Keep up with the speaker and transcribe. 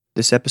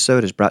This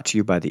episode is brought to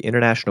you by the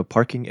International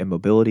Parking and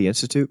Mobility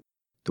Institute,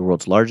 the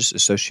world's largest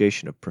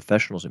association of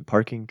professionals in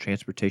parking,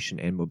 transportation,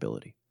 and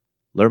mobility.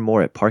 Learn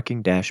more at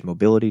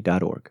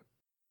parking-mobility.org.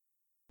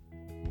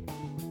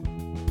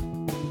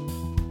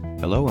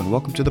 Hello and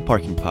welcome to the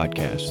Parking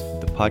Podcast,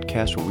 the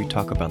podcast where we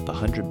talk about the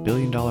 $100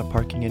 billion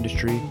parking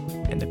industry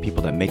and the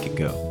people that make it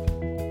go.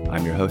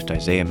 I'm your host,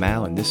 Isaiah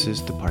Mao, and this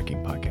is the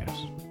Parking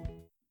Podcast.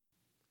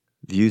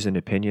 Views and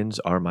opinions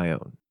are my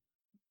own.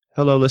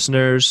 Hello,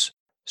 listeners.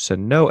 So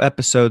no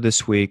episode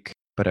this week,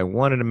 but I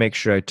wanted to make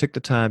sure I took the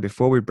time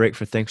before we break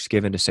for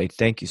Thanksgiving to say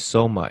thank you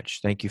so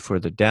much. Thank you for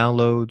the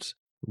downloads,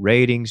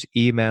 ratings,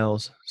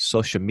 emails,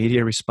 social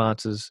media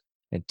responses,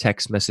 and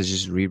text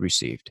messages we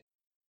received.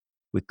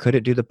 We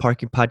couldn't do the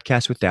Parking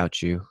Podcast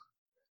without you,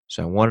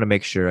 so I wanted to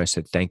make sure I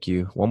said thank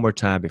you one more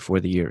time before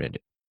the year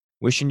ended.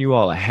 Wishing you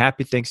all a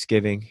happy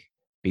Thanksgiving.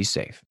 Be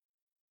safe.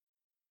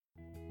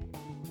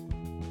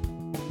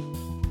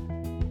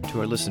 To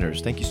our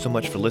listeners, thank you so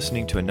much for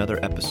listening to another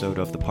episode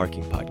of the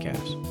Parking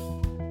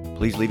Podcast.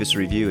 Please leave us a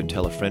review and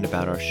tell a friend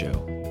about our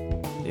show.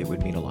 It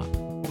would mean a lot.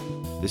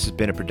 This has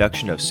been a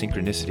production of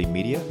Synchronicity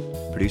Media,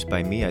 produced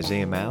by me,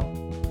 Isaiah Mao.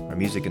 Our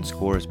music and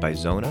score is by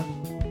Zona.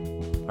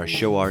 Our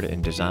show art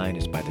and design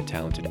is by the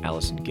talented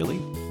Allison Gilly.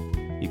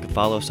 You can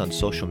follow us on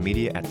social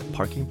media at the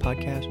Parking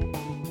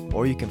Podcast,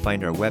 or you can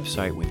find our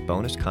website with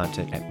bonus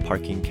content at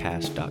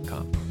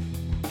parkingcast.com.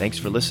 Thanks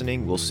for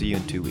listening. We'll see you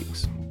in 2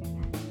 weeks.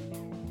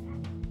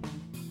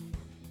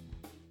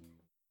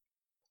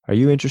 Are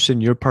you interested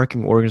in your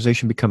parking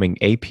organization becoming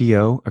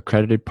APO,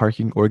 Accredited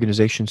Parking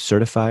Organization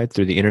Certified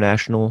through the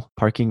International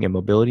Parking and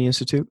Mobility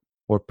Institute?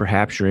 Or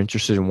perhaps you're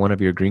interested in one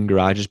of your green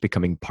garages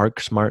becoming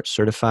ParkSmart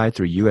Certified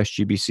through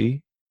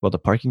USGBC? Well, the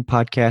Parking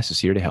Podcast is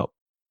here to help.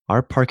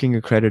 Our Parking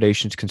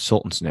Accreditations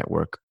Consultants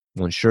Network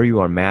will ensure you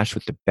are matched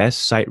with the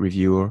best site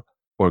reviewer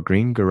or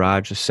green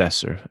garage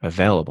assessor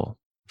available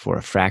for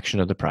a fraction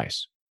of the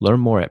price.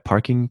 Learn more at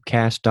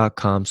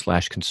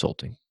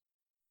parkingcast.com/consulting.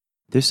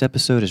 This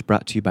episode is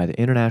brought to you by the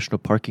International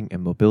Parking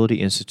and Mobility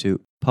Institute,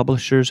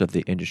 publishers of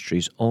the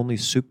industry's only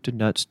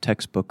soup-to-nuts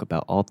textbook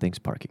about all things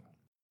parking.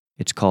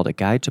 It's called A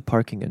Guide to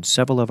Parking, and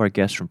several of our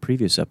guests from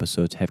previous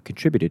episodes have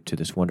contributed to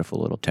this wonderful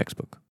little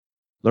textbook.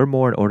 Learn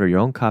more and order your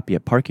own copy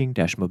at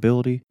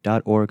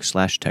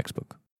parking-mobility.org/textbook.